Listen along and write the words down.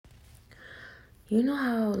You know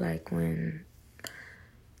how, like, when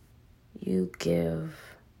you give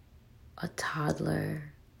a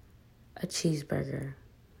toddler a cheeseburger,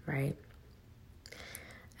 right?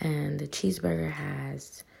 And the cheeseburger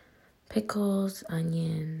has pickles,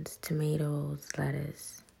 onions, tomatoes,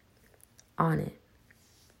 lettuce on it.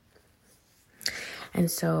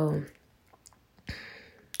 And so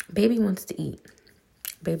baby wants to eat.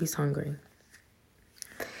 Baby's hungry.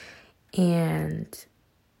 And,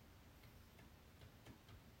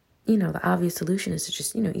 the obvious solution is to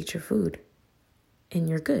just, eat your food and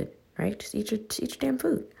you're good, right? Just eat your damn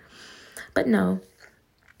food. But no,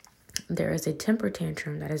 there is a temper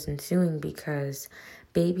tantrum that is ensuing because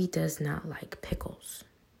baby does not like pickles.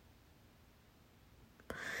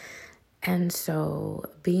 And so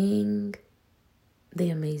being the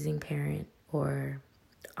amazing parent or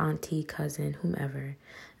auntie, cousin, whomever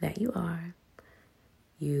that you are,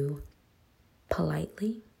 you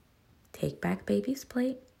politely take back baby's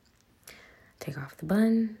plate, take off the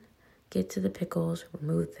bun, get to the pickles,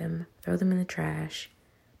 remove them, throw them in the trash,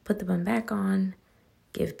 put the bun back on,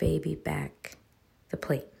 give baby back the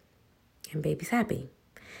plate. And baby's happy.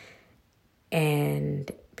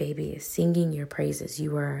 And baby is singing your praises.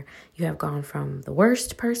 You have gone from the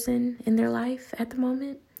worst person in their life at the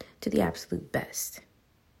moment to the absolute best.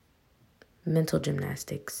 Mental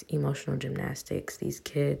gymnastics, emotional gymnastics. These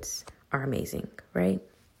kids are amazing, right?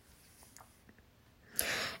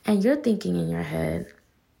 And you're thinking in your head,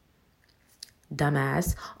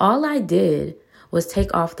 dumbass, all I did was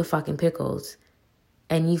take off the fucking pickles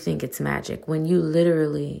and you think it's magic when you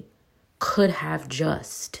literally could have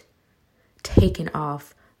just taken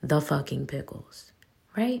off the fucking pickles,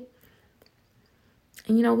 right?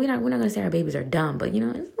 And we're not going to say our babies are dumb, but it's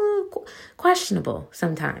a little questionable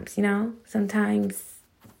sometimes, Sometimes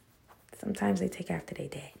they take after their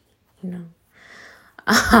daddy,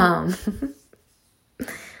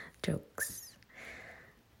 Jokes.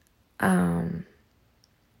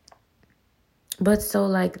 But so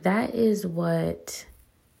like that is what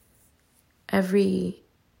every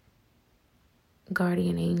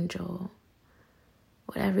guardian angel,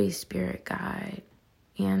 what every spirit guide,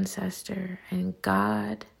 ancestor, and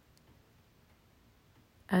God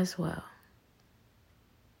as well.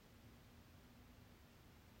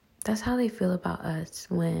 That's how they feel about us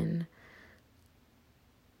when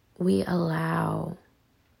we allow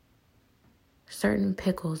certain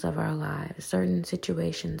pickles of our lives, certain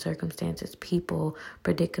situations, circumstances, people,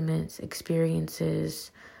 predicaments, experiences,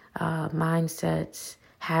 mindsets,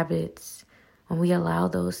 habits, when we allow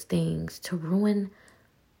those things to ruin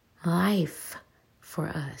life for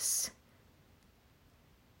us.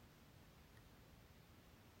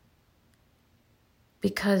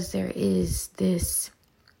 Because there is this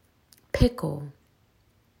pickle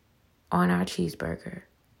on our cheeseburger.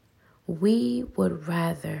 We would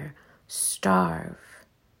rather starve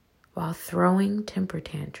while throwing temper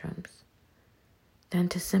tantrums than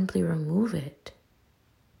to simply remove it.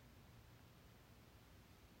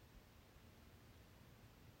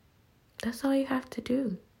 That's all you have to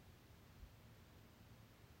do.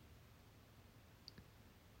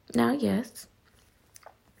 Now, yes,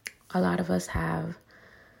 a lot of us have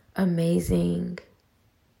amazing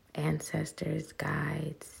ancestors,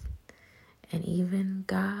 guides, and even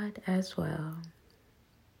God as well,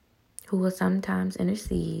 who will sometimes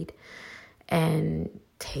intercede and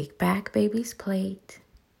take back baby's plate,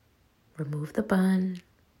 remove the bun,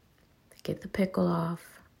 get the pickle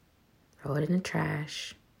off, throw it in the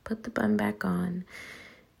trash, put the bun back on,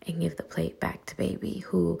 and give the plate back to baby,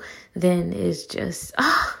 who then is just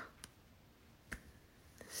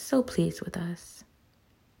so pleased with us,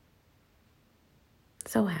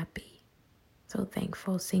 so happy, so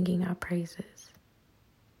thankful, singing our praises.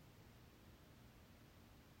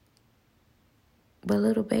 But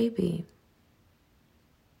little baby,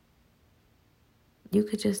 you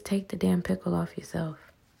could just take the damn pickle off yourself.